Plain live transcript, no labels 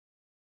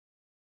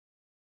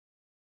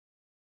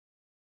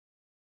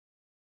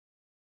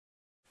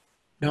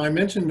Now, I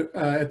mentioned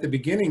at the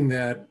beginning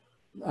that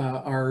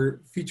our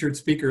featured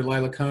speaker,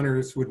 Lila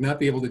Connors, would not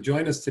be able to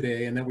join us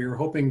today, and that we were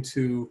hoping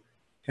to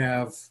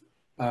have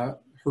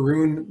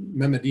Harun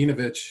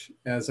Mehmedinovic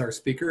as our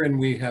speaker, and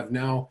we have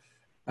now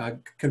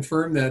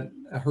confirmed that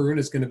Harun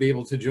is going to be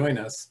able to join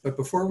us. But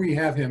before we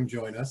have him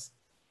join us,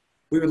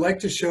 we would like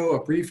to show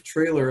a brief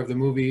trailer of the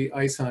movie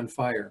Ice on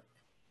Fire.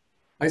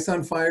 Ice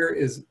on Fire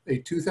is a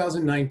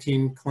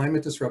 2019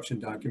 climate disruption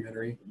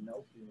documentary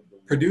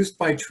produced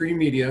by Tree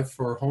Media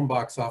for home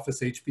box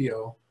office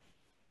HBO,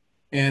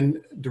 and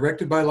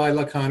directed by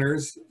Lila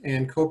Connors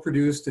and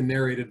co-produced and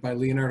narrated by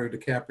Leonardo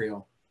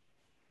DiCaprio.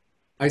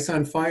 Ice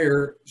on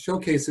Fire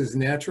showcases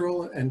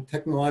natural and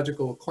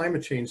technological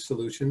climate change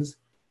solutions.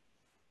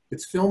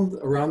 It's filmed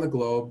around the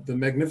globe. The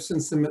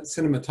magnificent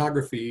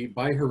cinematography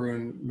by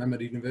Harun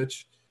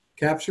Mehmedinovic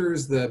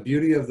captures the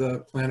beauty of the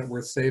planet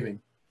worth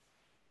saving.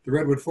 The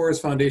Redwood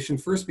Forest Foundation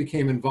first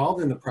became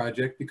involved in the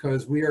project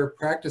because we are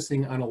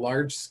practicing on a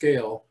large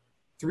scale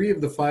 3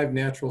 of the 5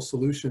 natural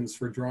solutions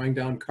for drawing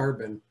down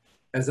carbon,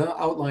 as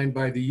outlined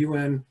by the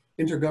UN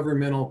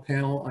Intergovernmental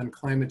Panel on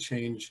Climate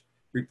Change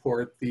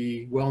report,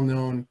 the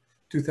well-known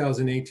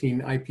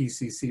 2018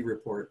 IPCC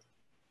report.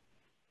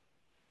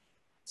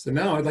 So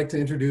now I'd like to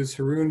introduce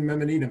Harun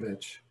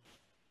Mehmedinovic.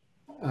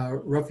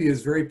 Ruffy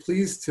is very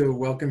pleased to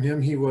welcome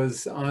him. He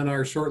was on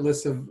our short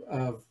list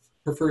of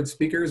preferred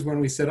speakers when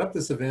we set up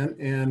this event,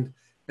 and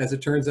as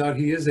it turns out,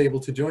 he is able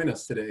to join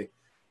us today.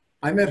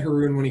 I met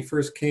Harun when he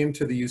first came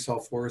to the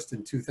Usal Forest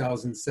in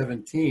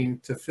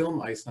 2017 to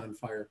film Ice on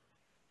Fire.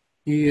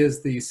 He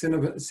is the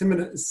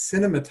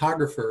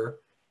cinematographer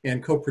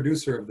and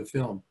co-producer of the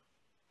film.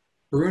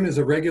 Harun is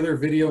a regular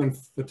video and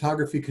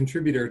photography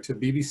contributor to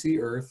BBC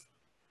Earth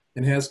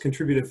and has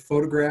contributed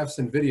photographs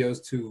and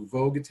videos to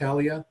Vogue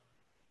Italia,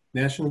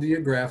 National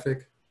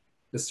Geographic,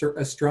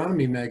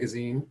 Astronomy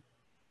Magazine,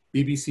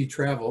 BBC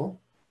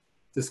Travel,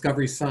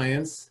 Discovery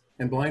Science,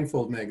 and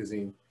Blindfold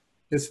Magazine.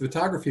 His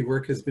photography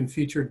work has been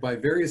featured by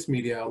various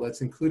media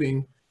outlets,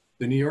 including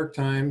the New York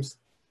Times,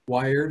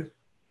 Wired,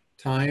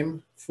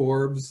 Time,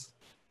 Forbes,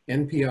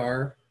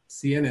 NPR,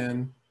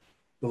 CNN,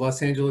 the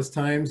Los Angeles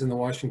Times, and the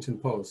Washington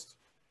Post.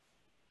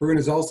 Harun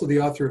is also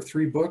the author of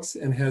 3 books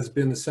and has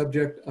been the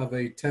subject of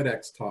a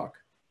TEDx talk.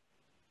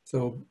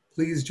 So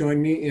please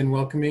join me in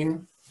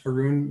welcoming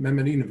Harun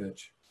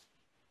Mehmedinovic.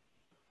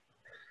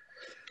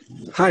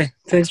 Hi,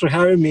 thanks for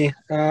having me.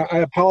 I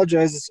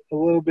apologize a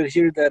little bit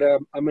here that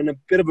I'm in a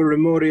bit of a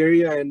remote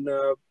area and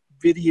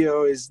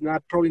video is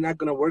probably not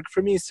going to work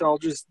for me, so I'll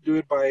just do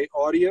it by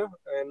audio,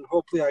 and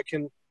hopefully I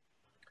can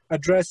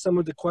address some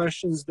of the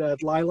questions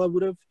that Lila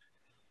would have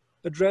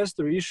addressed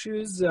or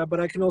issues,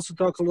 but I can also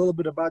talk a little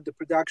bit about the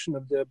production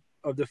of the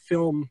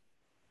film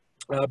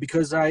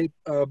because I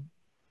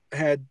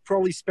had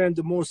probably spent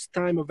the most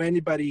time of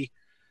anybody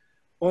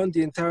on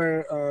the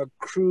entire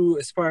crew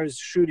as far as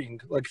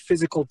shooting, like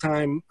physical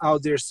time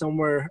out there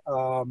somewhere,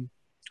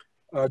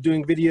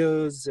 doing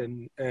videos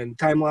and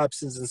time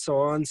lapses and so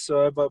on.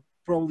 So I've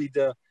probably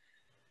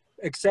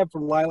except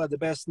for Lila, the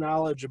best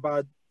knowledge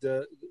about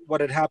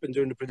what had happened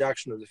during the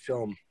production of the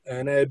film.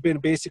 And I've been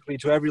basically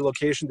to every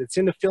location that's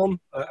in the film.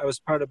 I was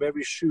part of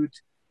every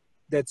shoot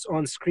that's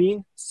on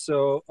screen.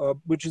 So,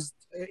 which is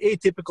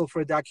atypical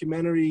for a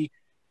documentary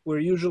where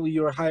usually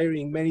you're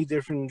hiring many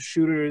different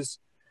shooters.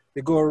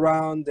 They go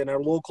around and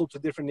are local to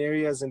different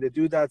areas, and they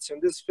do that. So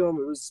in this film,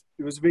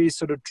 it was very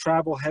sort of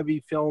travel-heavy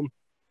film,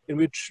 in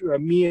which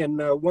me and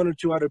 1 or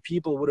 2 other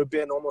people would have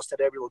been almost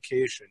at every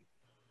location.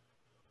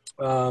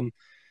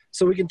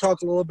 So we can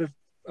talk a little bit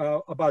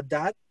about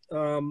that,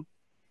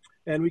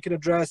 and we can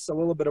address a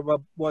little bit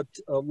about what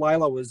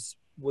Lila was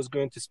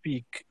going to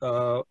speak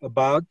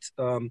about.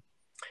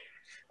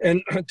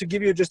 And to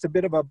give you just a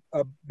bit of a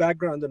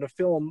background on the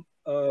film,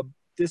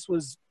 this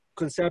was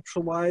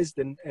conceptualized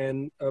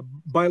and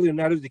by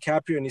Leonardo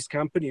DiCaprio and his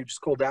company, which is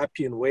called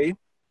Appian Way.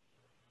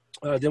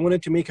 They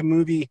wanted to make a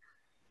movie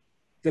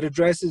that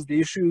addresses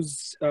the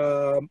issues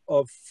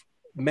of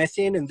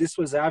methane, and this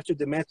was after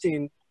the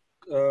methane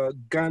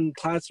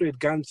class rate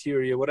gun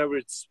theory, or whatever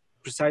it's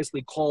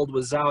precisely called,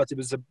 was out. It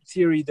was a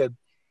theory that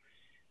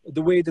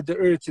the way that the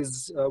Earth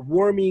is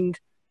warming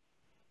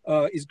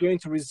is going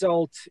to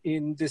result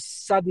in this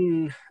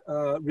sudden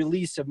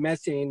release of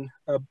methane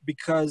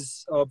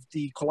because of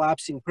the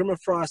collapsing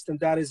permafrost, and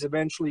that is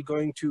eventually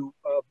going to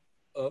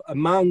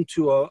amount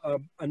to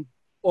an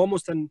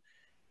almost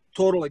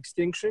total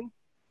extinction.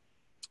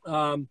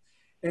 And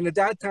at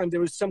that time,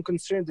 there was some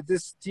concern that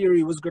this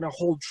theory was going to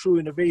hold true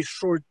in a very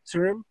short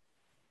term,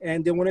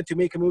 and they wanted to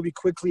make a movie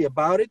quickly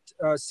about it.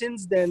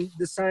 Since then,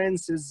 the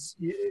science has,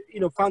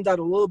 found out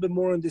a little bit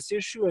more on this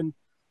issue, and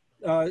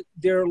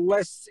they're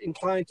less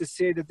inclined to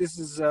say that this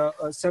is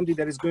something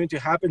that is going to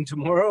happen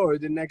tomorrow or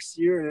the next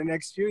year or the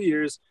next few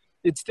years.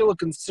 It's still a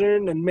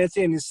concern, and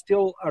methane is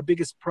still our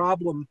biggest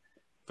problem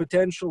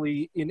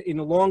potentially in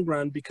the long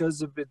run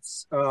because of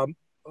its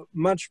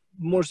much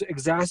more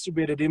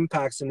exacerbated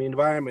impacts on the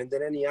environment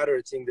than any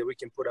other thing that we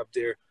can put up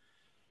there.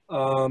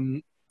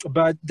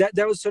 But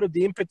that was sort of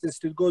the impetus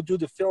to go do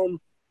the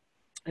film.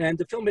 And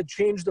the film had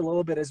changed a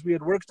little bit as we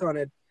had worked on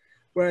it,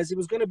 whereas it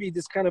was going to be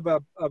this kind of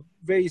a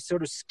very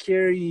sort of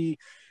scary,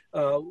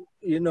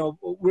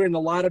 we're in a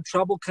lot of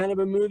trouble kind of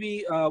a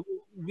movie.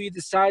 We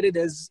decided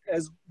as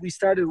we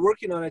started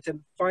working on it and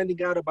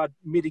finding out about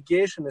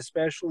mitigation,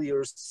 especially,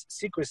 or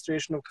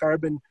sequestration of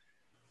carbon,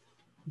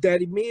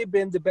 that it may have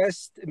been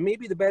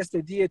maybe the best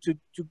idea to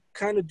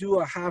kind of do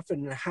a half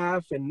and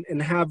half,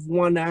 and have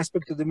one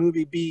aspect of the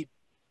movie be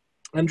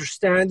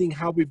understanding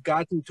how we've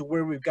gotten to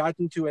where we've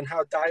gotten to and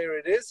how dire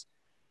it is.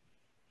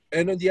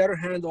 And on the other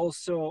hand,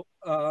 also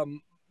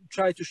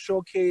try to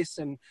showcase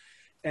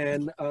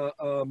and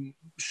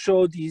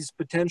show these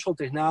potential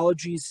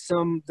technologies,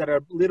 some that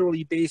are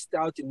literally based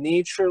out in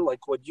nature,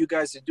 like what you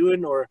guys are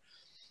doing, or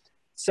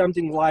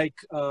something like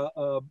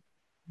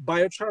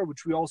biochar,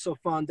 which we also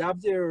found up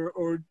there,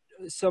 or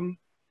some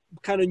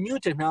kind of new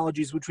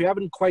technologies which we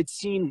haven't quite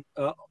seen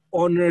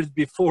on Earth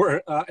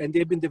before, and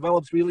they've been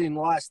developed really in the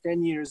last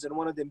 10 years, and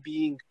one of them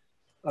being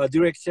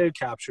direct air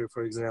capture,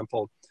 for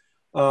example.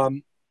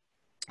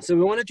 So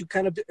we wanted to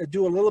kind of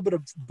do a little bit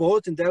of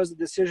both, and that was the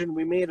decision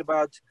we made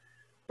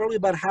probably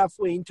about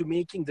halfway into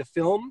making the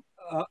film.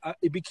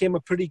 It became a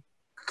pretty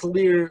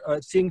clear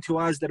thing to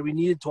us that we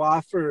needed to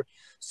offer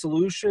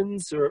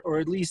solutions, or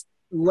at least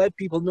let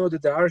people know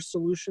that there are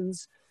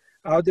solutions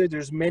out there.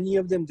 There's many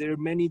of them. There are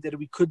many that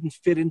we couldn't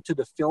fit into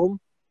the film.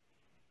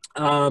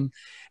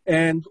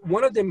 And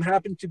one of them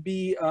happened to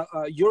be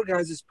your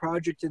guys'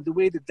 project. And the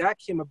way that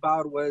came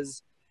about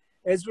was,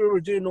 as we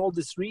were doing all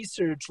this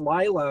research,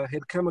 Lila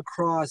had come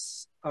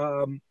across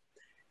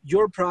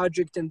your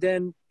project, and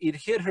then it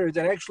hit her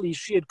that actually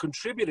she had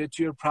contributed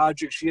to your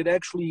project. She had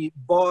actually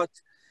bought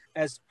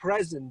as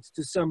present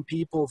to some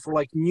people for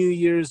like New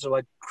Year's or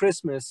like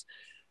Christmas,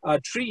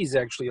 trees,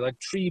 actually, like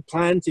tree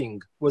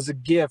planting was a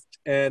gift,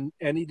 and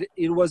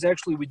it was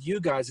actually with you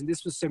guys, and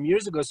this was some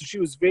years ago. So she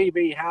was very,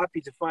 very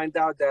happy to find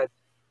out that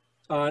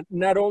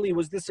not only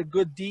was this a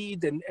good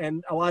deed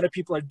and a lot of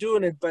people are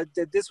doing it, but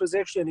that this was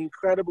actually an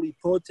incredibly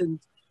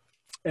potent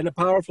and a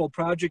powerful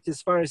project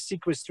as far as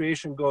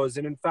sequestration goes,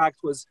 and in fact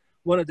was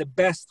one of the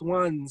best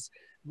ones,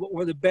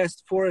 one of the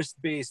best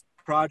forest-based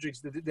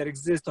projects that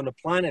exist on the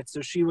planet.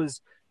 So she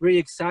was very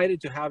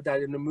excited to have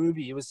that in the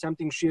movie. It was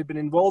something she had been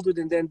involved with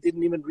and then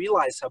didn't even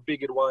realize how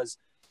big it was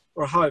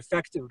or how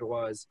effective it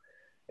was.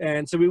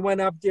 And so we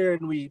went up there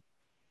and we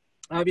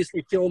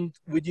obviously filmed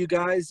with you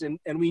guys,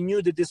 and we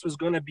knew that this was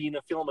going to be in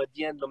a film at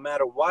the end no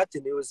matter what,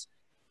 and it was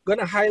going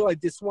to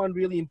highlight this one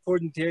really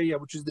important area,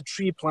 which is the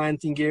tree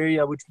planting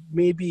area, which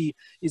maybe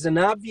is an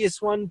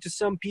obvious one to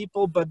some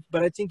people, but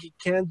I think it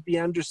can't be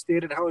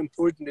understated how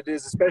important it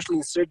is, especially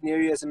in certain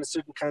areas and in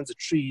certain kinds of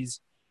trees.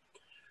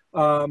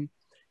 And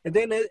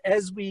then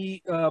as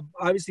we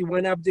obviously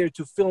went up there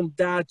to film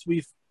that,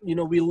 we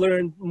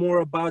learned more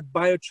about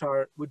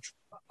biochar, which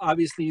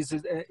obviously is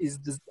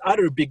this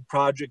other big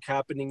project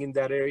happening in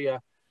that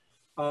area.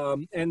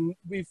 And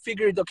we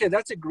figured, okay,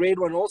 that's a great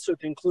one also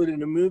to include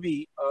in a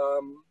movie.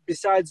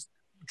 Besides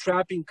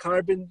trapping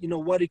carbon,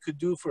 what it could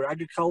do for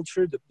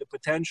agriculture, the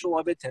potential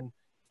of it. And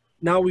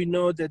now we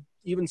know that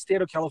even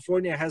state of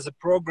California has a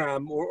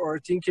program or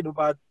thinking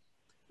about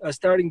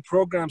starting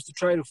programs to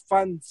try to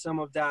fund some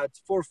of that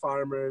for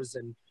farmers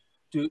and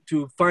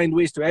to find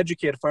ways to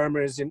educate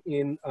farmers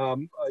in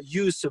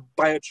use of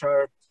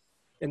biochar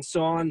and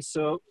so on.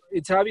 So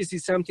it's obviously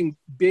something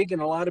big,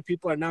 and a lot of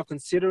people are now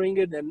considering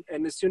it.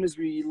 And as soon as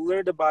we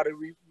learned about it,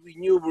 we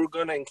knew we were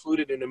going to include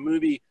it in a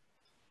movie.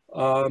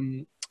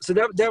 So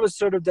that was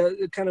sort of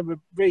the kind of a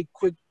very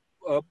quick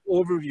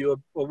overview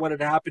of what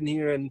had happened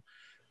here. And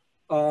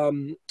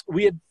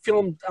we had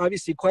filmed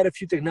obviously quite a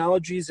few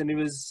technologies, and it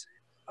was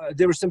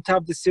there were some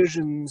tough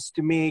decisions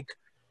to make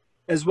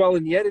as well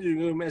in the editing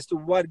room as to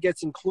what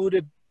gets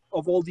included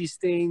of all these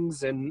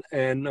things.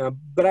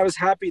 But I was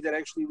happy that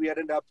actually we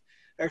ended up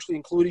actually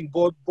including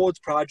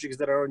both projects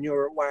that are on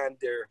your land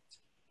there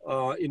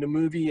in the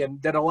movie,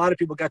 and that a lot of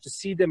people got to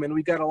see them, and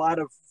we got a lot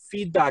of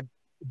feedback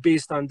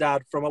based on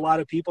that from a lot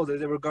of people that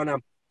they were going to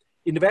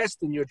invest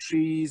in your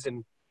trees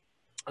and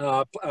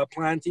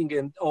planting,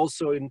 and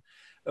also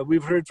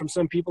we've heard from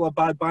some people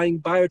about buying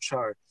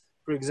biochar,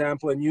 for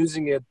example, and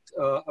using it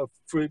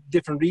for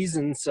different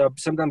reasons,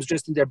 sometimes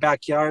just in their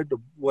backyard or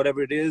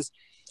whatever it is.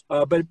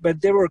 But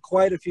there were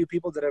quite a few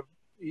people that have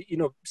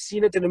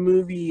seen it in a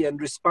movie and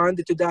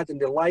responded to that, and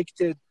they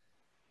liked it.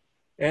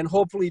 And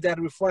hopefully that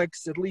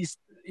reflects at least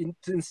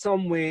in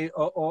some way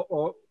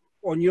or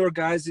on your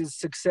guys'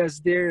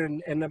 success there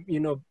and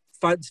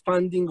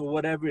funding or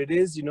whatever it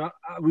is.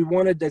 We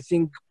wanted, I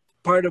think,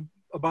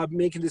 about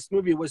making this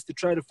movie was to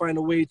try to find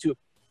a way to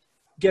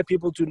get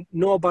people to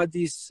know about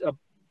these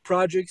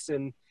projects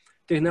and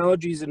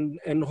technologies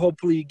and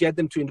hopefully get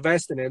them to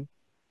invest in it.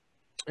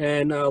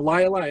 And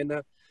Lila and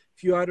a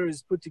few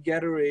others put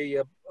together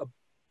a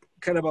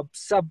kind of a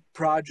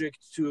sub-project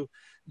to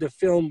the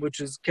film, which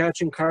is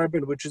Catching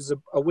Carbon, which is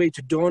a way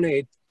to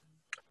donate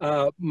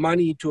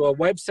money to a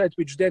website,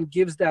 which then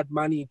gives that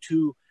money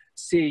to,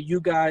 say, you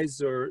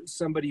guys or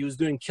somebody who's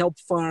doing kelp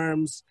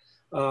farms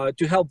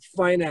to help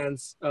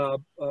finance,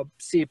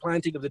 say,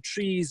 planting of the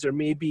trees, or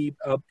maybe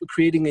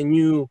creating a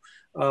new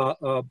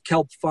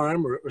kelp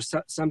farm, or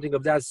something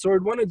of that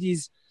sort. One of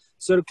these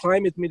sort of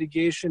climate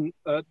mitigation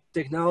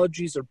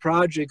technologies or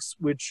projects,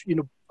 which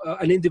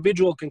an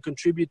individual can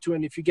contribute to,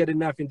 and if you get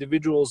enough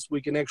individuals,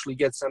 we can actually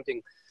get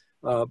something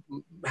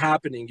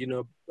happening.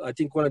 I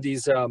think one of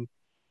these,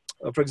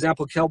 for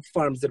example, kelp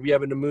farms that we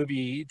have in the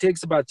movie, it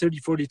takes about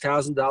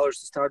 $30,000–$40,000 to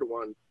start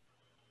one,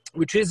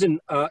 which isn't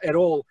at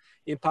all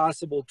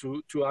impossible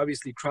to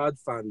obviously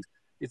crowdfund.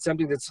 It's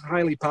something that's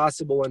highly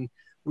possible, and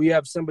we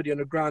have somebody on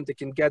the ground that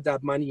can get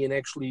that money and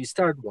actually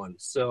start one.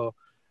 So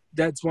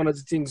that's one of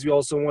the things we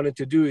also wanted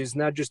to do, is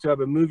not just to have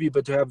a movie,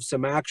 but to have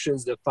some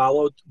actions that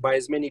followed by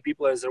as many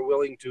people as are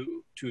willing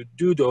to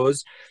do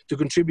those, to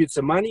contribute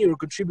some money or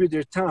contribute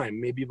their time,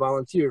 maybe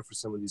volunteer for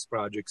some of these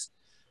projects.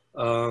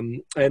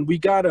 And we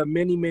got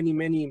many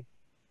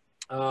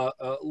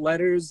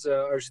letters,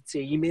 or I should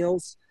say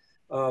emails,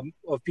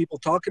 of people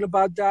talking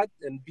about that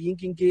and being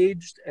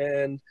engaged,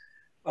 and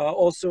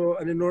also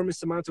an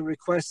enormous amount of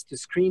requests to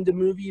screen the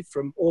movie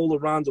from all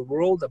around the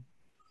world.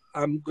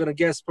 I'm gonna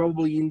guess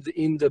probably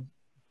in the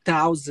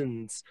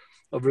thousands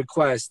of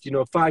requests,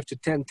 5,000 to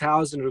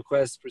 10,000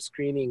 requests for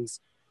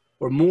screenings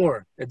or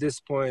more at this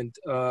point.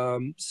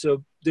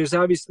 So there's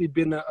obviously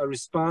been a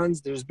response.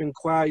 There's been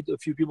quite a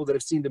few people that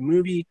have seen the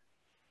movie.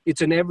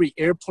 It's on every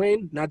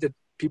airplane, not that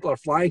people are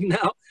flying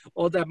now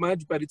all that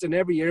much, but it's on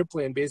every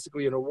airplane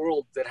basically in the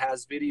world that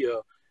has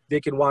video. They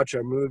can watch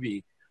our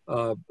movie.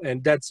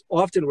 And that's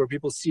often where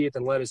people see it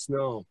and let us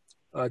know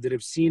that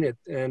have seen it.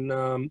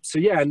 And so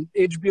yeah, and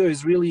HBO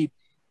has really,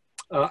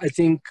 I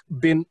think,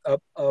 been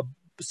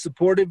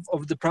supportive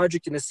of the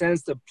project in a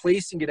sense that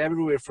placing it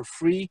everywhere for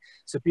free,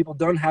 so people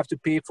don't have to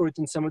pay for it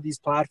in some of these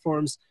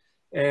platforms,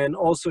 and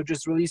also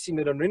just releasing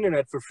it on the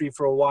internet for free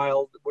for a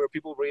while, where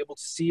people were able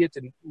to see it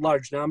in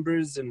large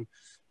numbers. And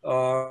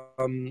so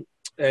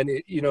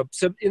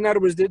in other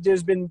words,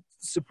 there's been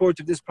support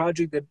of this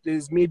project that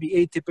is maybe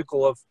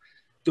atypical of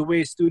the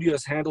way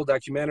studios handle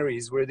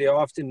documentaries, where they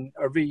often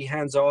are very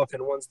hands-off,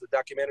 and once the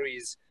documentary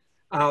is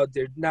out,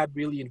 they're not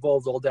really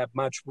involved all that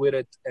much with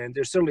it, and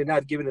they're certainly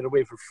not giving it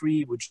away for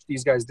free, which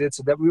these guys did.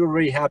 So that we were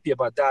very happy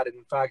about that. And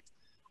in fact,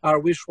 our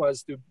wish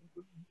was to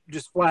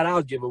just flat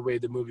out give away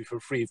the movie for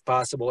free if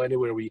possible,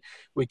 anywhere we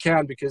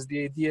can, because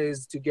the idea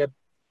is to get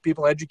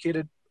people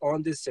educated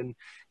on this and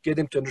get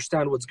them to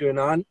understand what's going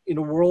on in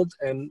the world.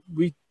 And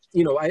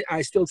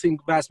I still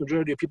think vast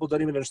majority of people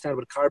don't even understand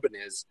what carbon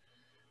is,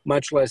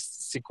 much less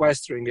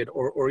sequestering it,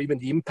 or even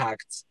the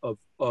impacts of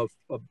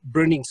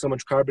burning so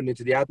much carbon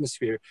into the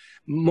atmosphere.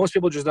 Most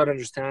people just don't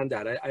understand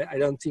that. I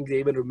don't think they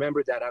even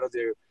remember that out of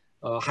their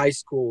high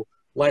school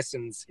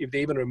lessons, if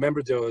they even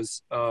remember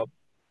those.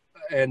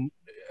 And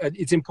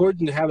it's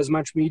important to have as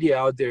much media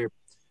out there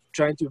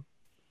trying to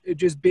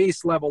just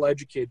base level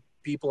educate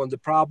people on the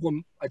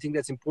problem. I think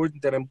that's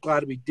important, that I'm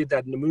glad we did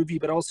that in the movie,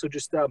 but also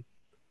just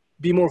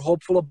be more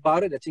hopeful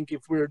about it. I think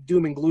if we're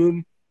doom and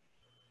gloom,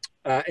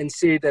 and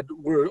say that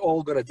we're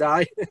all going to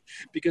die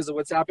because of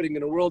what's happening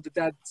in the world,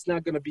 that's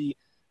not going to be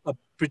a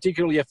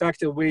particularly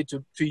effective way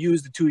to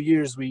use the 2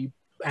 years we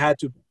had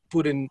to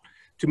put in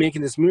to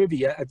making this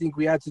movie. I think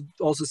we had to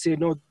also say,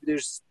 no,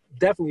 there's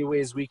definitely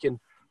ways we can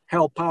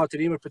help out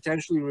and even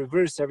potentially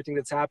reverse everything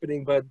that's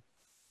happening, but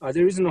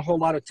there isn't a whole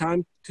lot of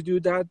time to do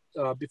that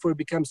before it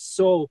becomes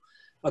so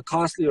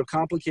costly or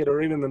complicated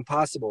or even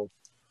impossible.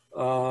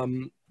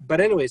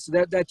 But anyway, so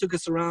that took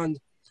us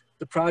around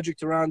the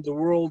project around the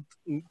world,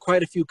 in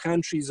quite a few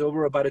countries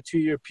over about a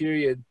 2-year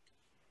period.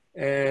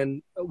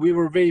 And we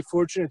were very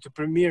fortunate to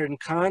premiere in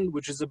Cannes,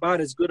 which is about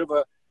as good of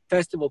a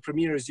festival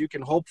premiere as you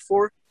can hope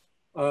for.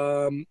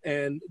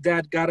 And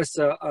that got us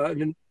a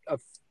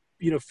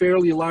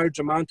fairly large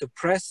amount of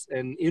press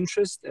and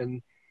interest,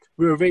 and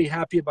we were very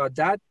happy about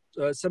that.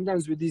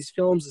 Sometimes with these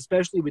films,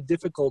 especially with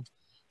difficult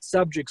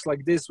subjects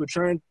like this, which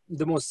aren't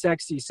the most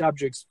sexy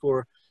subjects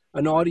for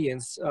an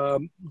audience,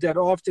 that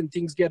often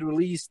things get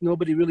released,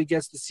 nobody really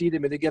gets to see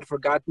them, and they get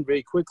forgotten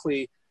very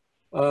quickly,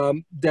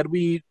 that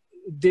we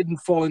didn't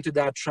fall into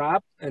that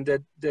trap, and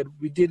that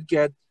we did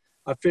get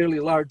a fairly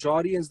large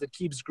audience that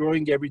keeps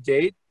growing every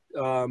day,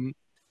 and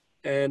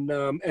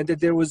that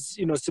there was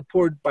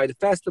support by the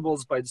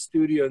festivals, by the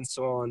studio, and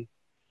so on.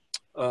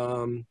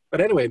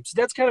 But anyway, so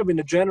that's kind of in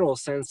a general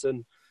sense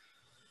and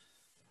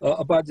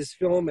about this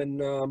film.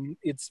 And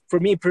it's, for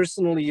me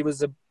personally, it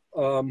was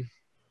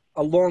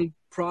a long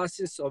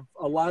process of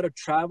a lot of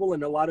travel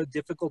and a lot of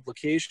difficult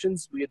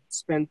locations. We had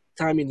spent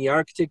time in the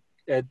Arctic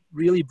at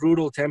really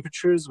brutal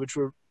temperatures, which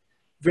were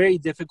very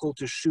difficult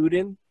to shoot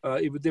in.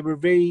 They were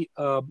very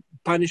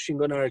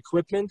punishing on our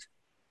equipment,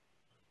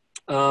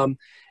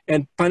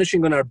 and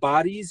punishing on our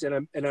bodies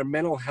and our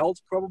mental health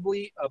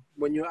probably.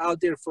 When you're out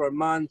there for a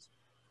month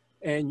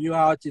and you're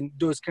out in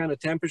those kind of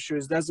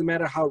temperatures, doesn't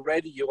matter how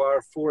ready you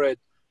are for it,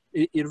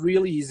 it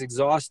really is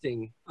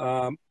exhausting.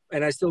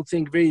 And I still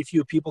think very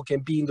few people can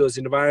be in those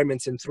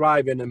environments and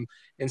thrive in them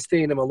and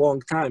stay in them a long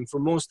time.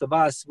 For most of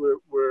us,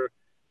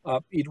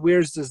 it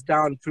wears us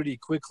down pretty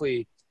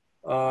quickly.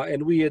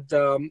 And we had,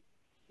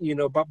 you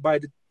know, but by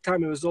the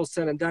time it was all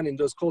said and done in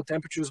those cold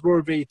temperatures, we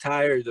were very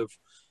tired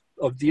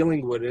of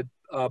dealing with it.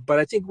 But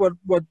I think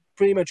what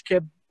pretty much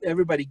kept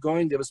everybody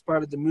going that was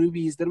part of the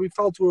movie is that we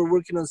felt we were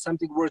working on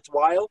something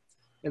worthwhile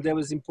and that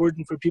was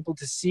important for people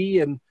to see.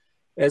 And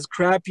as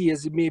crappy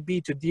as it may be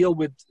to deal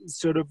with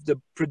sort of the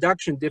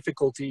production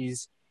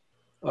difficulties,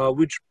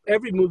 which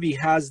every movie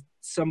has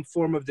some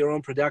form of their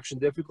own production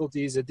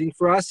difficulties. I think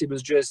for us, it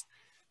was just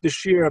the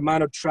sheer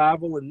amount of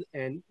travel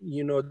and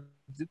you know,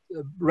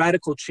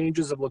 radical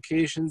changes of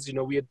locations. You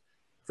know, we had,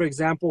 for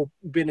example,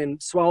 been in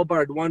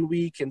Svalbard 1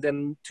 week, and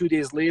then 2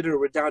 days later,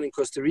 we're down in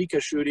Costa Rica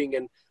shooting,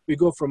 and we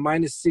go from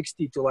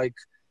 -60 to like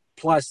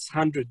plus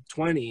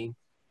 120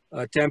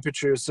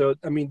 temperature. So,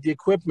 I mean, the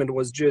equipment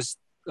was just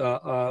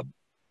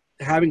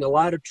having a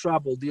lot of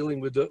trouble dealing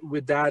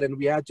with that, and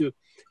we had to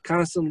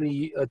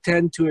constantly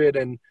attend to it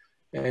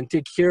and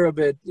take care of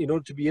it, you know,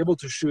 to be able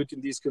to shoot in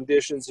these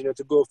conditions, you know,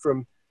 to go from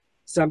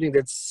something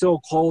that's so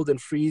cold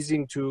and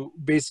freezing to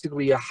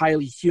basically a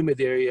highly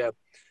humid area.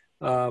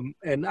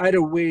 And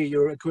either way,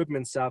 your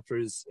equipment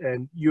suffers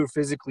and you're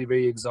physically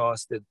very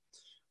exhausted.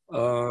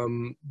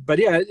 But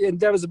yeah, and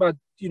that was about,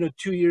 you know,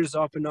 2 years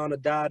off and on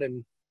of that.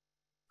 And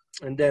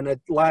then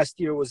last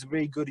year was a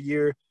very good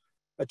year,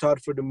 I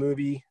thought, for the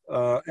movie.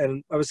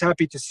 And I was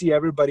happy to see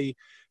everybody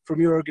from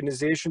your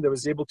organization that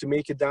was able to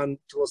make it down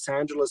to Los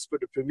Angeles for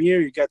the premiere.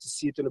 You got to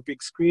see it on a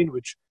big screen,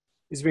 which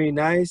is very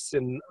nice.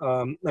 And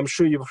I'm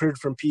sure you've heard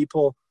from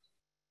people,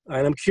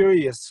 and I'm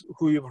curious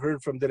who you've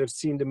heard from that have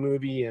seen the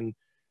movie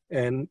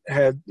and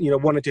had, you know,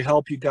 wanted to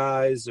help you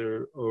guys,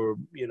 or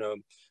you know,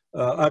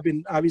 I've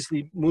been obviously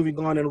moving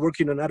on and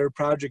working on other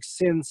projects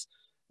since,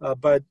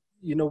 but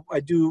you know, I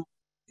do,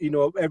 you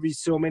know, every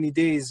so many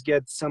days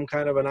get some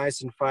kind of an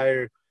ice and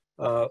fire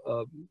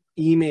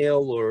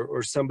email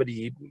or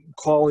somebody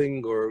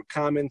calling or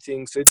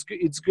commenting. So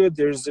it's good.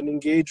 There's an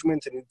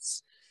engagement, and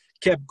it's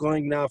kept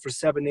going now for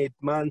 7-8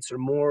 months or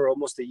more,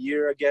 almost a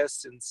year, I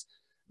guess, since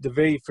the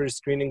very first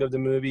screening of the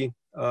movie.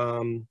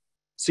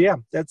 So yeah,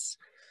 that's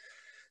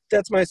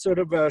my sort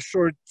of a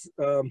short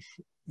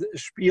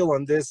spiel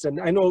on this. And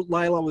I know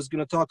Lila was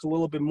going to talk a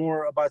little bit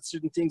more about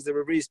certain things that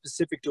were very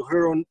specific to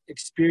her own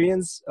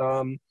experience.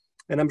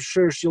 And I'm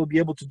sure she'll be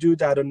able to do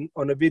that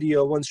on a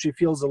video once she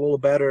feels a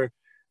little better.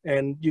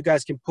 And you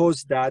guys can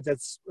post that.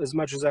 That's, as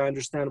much as I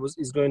understand,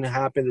 is going to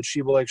happen, that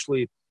she will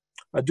actually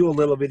do a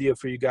little video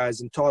for you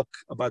guys and talk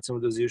about some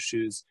of those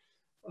issues.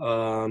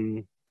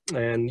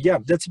 And yeah,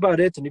 that's about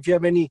it. And if you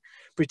have any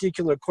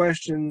particular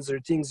questions or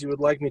things you would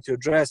like me to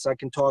address, I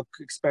can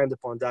expand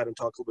upon that and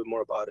talk a little bit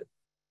more about it.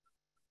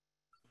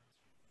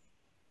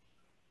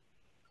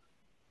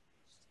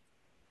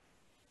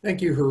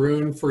 Thank you,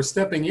 Harun, for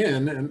stepping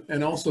in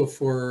and also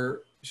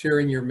for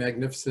sharing your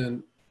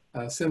magnificent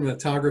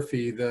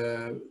cinematography.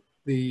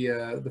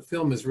 The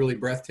film is really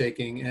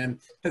breathtaking and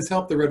has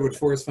helped the Redwood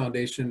Forest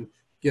Foundation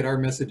get our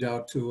message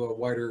out to a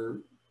wider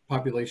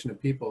population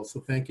of people. So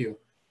thank you.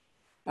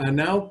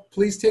 Now,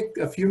 please take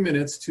a few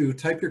minutes to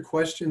type your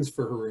questions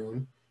for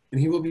Harun,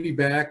 and he will be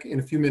back in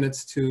a few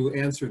minutes to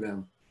answer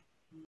them.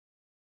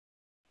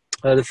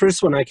 The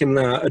first one I can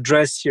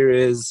address here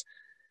is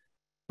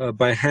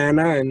by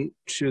Hannah, and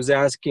she was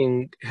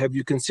asking, have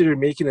you considered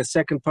making a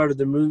second part of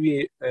the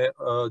movie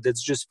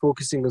that's just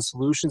focusing on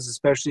solutions,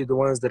 especially the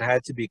ones that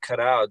had to be cut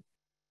out?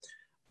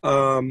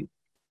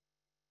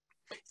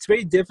 It's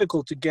very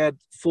difficult to get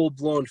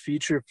full-blown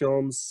feature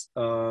films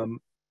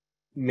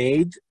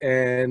made,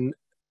 and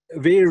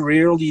very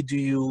rarely do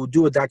you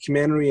do a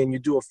documentary and you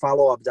do a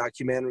follow-up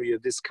documentary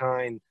of this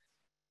kind.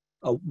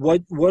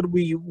 What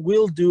we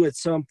will do at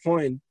some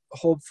point,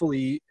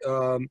 hopefully,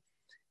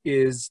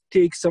 is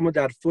take some of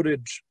that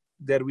footage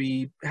that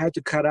we had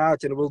to cut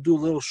out, and we'll do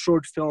little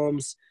short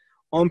films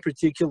on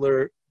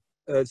particular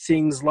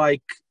things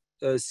like,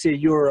 say,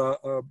 your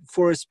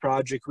forest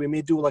project. We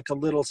may do like a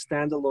little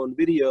standalone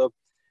video,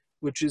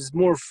 which is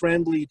more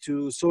friendly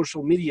to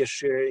social media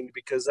sharing,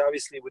 because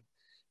obviously with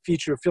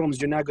feature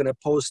films, you're not going to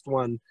post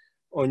one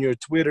on your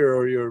Twitter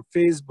or your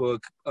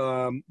Facebook.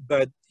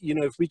 But, you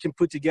know, if we can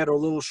put together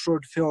little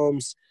short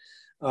films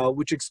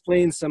which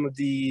explain some of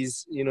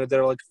these, you know,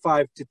 they're like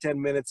 5 to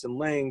 10 minutes in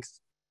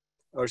length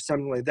or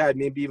something like that,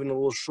 maybe even a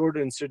little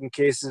shorter in certain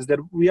cases, that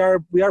we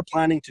are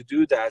planning to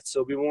do that.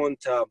 So we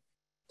won't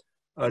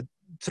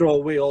throw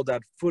away all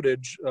that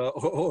footage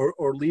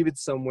or leave it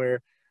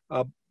somewhere.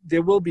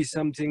 There will be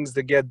some things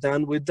that get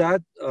done with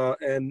that,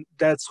 and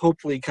that's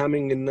hopefully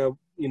coming in,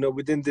 you know,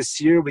 within this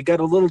year. We got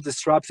a little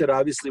disrupted,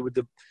 obviously, with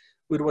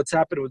what's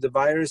happened with the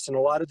virus, and a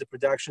lot of the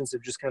productions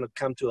have just kind of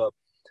come to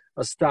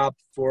a stop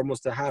for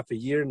almost a half a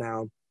year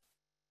now.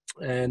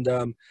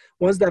 And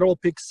once that all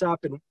picks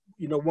up, and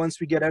you know, once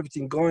we get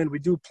everything going, we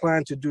do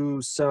plan to do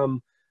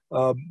some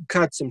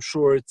cut some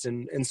shorts,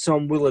 and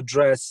some will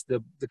address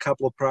the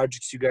couple of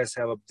projects you guys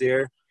have up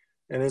there,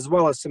 and as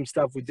well as some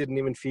stuff we didn't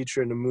even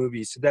feature in the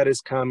movie. So that is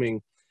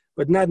coming,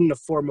 but not in the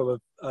form of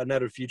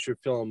another feature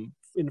film,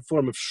 in the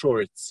form of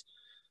shorts.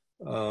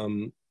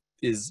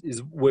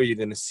 Is where you're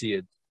going to see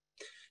it.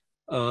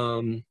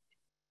 Now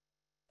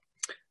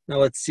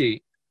let's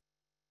see.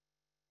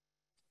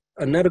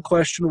 another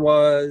question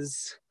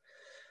was,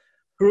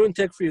 Harun,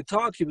 thank for your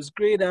talk. It was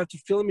great. After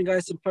filming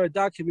Ice and Fire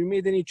doc, have you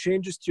made any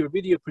changes to your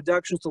video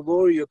productions to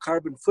lower your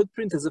carbon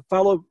footprint? As a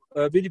fellow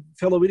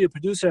video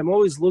producer, I'm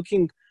always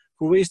looking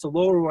for ways to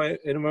lower my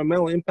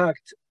environmental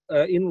impact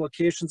in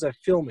locations I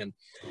film in.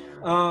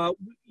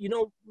 You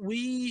know,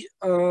 we're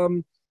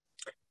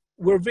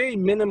very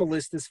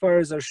minimalist as far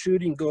as our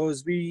shooting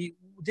goes. We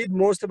did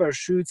most of our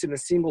shoots in a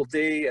single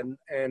day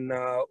and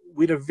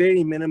with a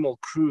very minimal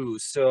crew.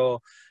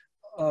 So,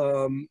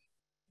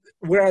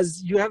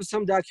 whereas you have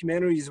some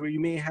documentaries where you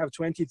may have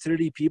 20,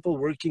 30 people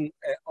working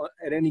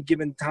at any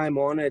given time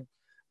on it,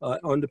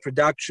 on the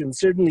production.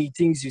 Certainly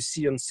things you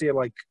see on, say,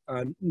 like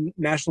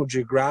National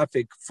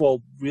Geographic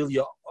fall really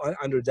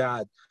under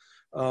that.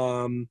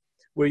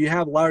 Where you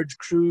have large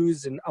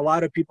crews and a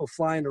lot of people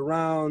flying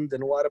around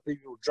and a lot of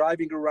people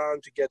driving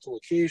around to get to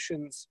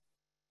locations.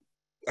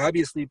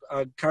 Obviously,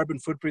 carbon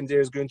footprint there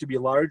is going to be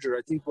larger.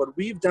 I think what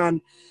we've done,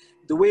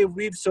 the way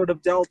we've sort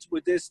of dealt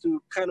with this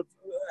to kind of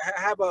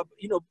have a,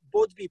 you know,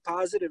 both be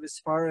positive as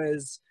far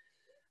as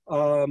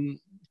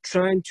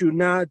trying to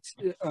not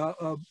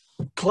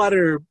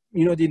clutter,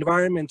 you know, the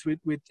environment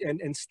with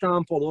and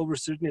stomp all over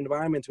certain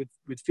environments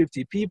with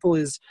 50 people,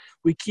 is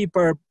we keep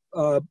our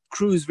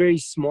crews very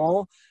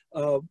small.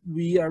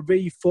 We are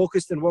very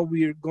focused on what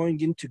we are going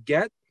in to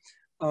get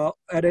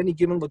at any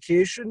given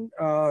location.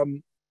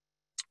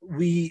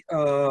 We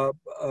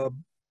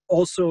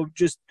also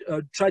just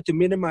try to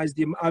minimize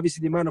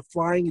obviously the amount of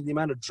flying and the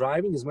amount of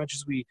driving as much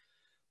as we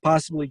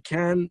possibly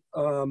can.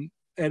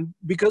 And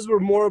because we're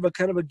more of a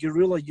kind of a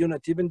guerrilla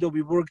unit, even though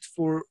we worked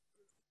for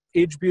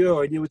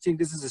HBO and you would think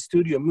this is a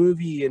studio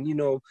movie and, you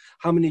know,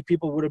 how many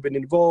people would have been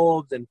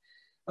involved, and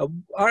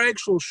our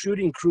actual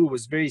shooting crew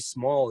was very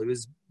small. It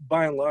was,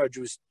 by and large,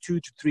 it was 2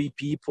 to 3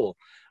 people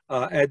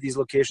at these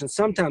locations,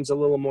 sometimes a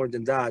little more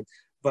than that.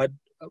 But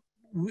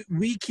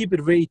we keep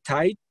it very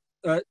tight,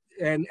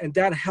 and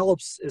that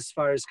helps as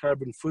far as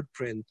carbon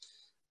footprint.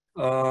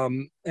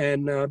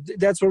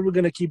 That's what we're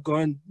going to keep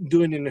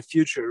doing in the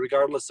future,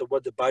 regardless of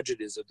what the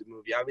budget is of the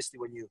movie. Obviously,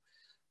 when you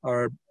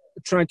are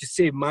trying to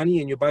save money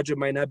and your budget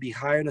might not be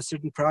high on a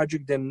certain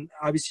project, then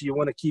obviously you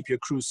want to keep your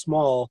crew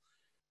small,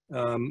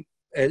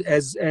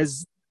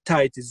 as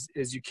tight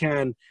as you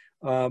can.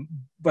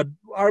 But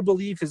our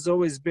belief has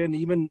always been,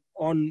 even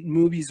on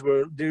movies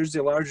where there's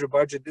a larger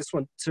budget, this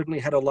one certainly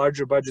had a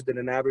larger budget than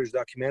an average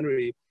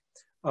documentary.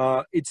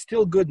 It's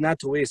still good not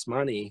to waste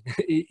money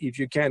if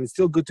you can. It's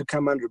still good to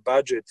come under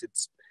budget.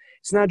 It's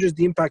not just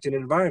the impact on the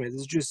environment.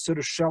 It's just sort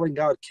of shelling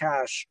out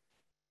cash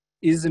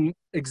isn't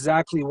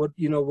exactly what,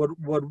 you know,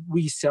 what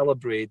we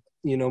celebrate,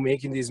 you know,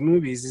 making these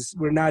movies. Is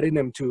we're not in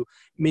them to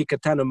make a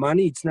ton of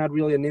money. It's not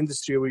really an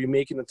industry where you're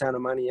making a ton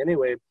of money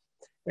anyway.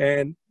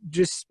 And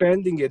just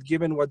spending it,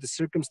 given what the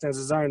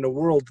circumstances are in the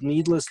world,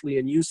 needlessly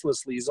and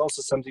uselessly, is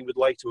also something we'd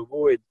like to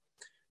avoid.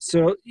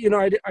 So, you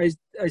know,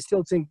 I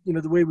still think, you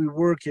know, the way we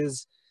work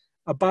is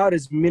about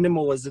as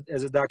minimal as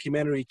a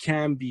documentary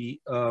can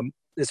be,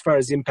 as far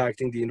as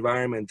impacting the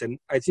environment. And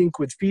I think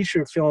with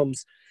feature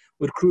films,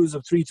 with crews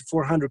of 300 to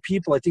 400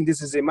 people, I think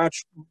this is a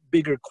much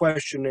bigger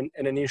question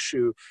and an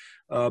issue,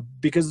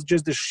 because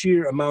just the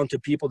sheer amount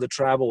of people that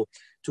travel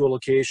to a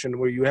location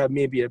where you have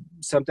maybe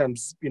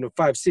sometimes, you know,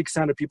 500,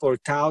 600 people or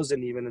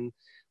 1,000 even,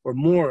 or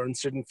more in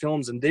certain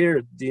films, and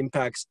there the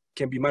impacts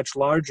can be much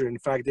larger. In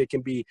fact, they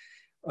can be,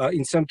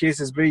 in some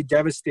cases, very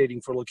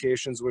devastating for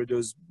locations where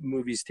those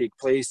movies take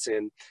place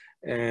in.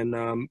 And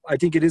I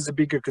think it is a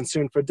bigger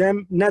concern for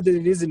them. Not that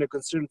it isn't a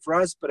concern for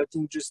us, but I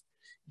think just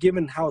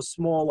given how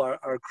small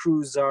our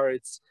crews are,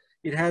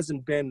 it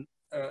hasn't been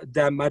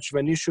that much of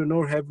an issue,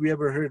 nor have we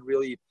ever heard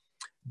really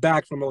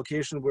back from a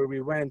location where we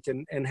went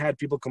and had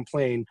people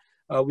complain.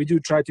 We do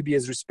try to be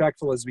as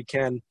respectful as we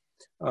can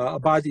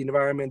about the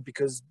environment,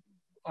 because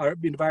our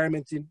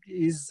environment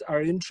is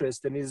our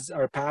interest and is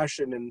our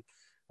passion, and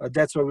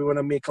that's what we want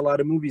to make a lot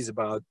of movies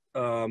about.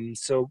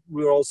 So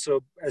we're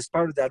also, as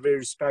part of that, very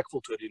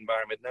respectful to the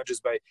environment, not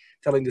just by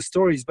telling the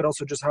stories, but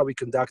also just how we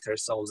conduct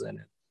ourselves in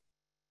it.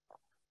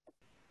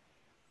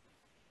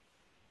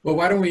 Well,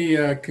 why don't we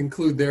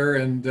conclude there,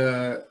 and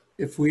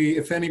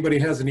if anybody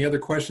has any other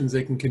questions,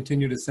 they can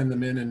continue to send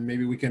them in, and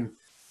maybe we can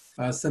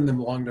send them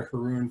along to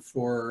Harun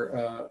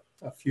for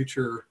a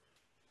future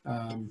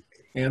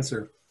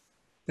answer.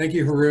 Thank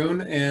you,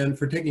 Harun, and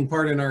for taking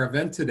part in our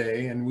event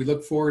today, and we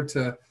look forward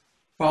to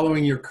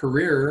following your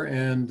career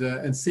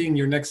and seeing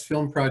your next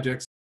film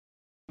projects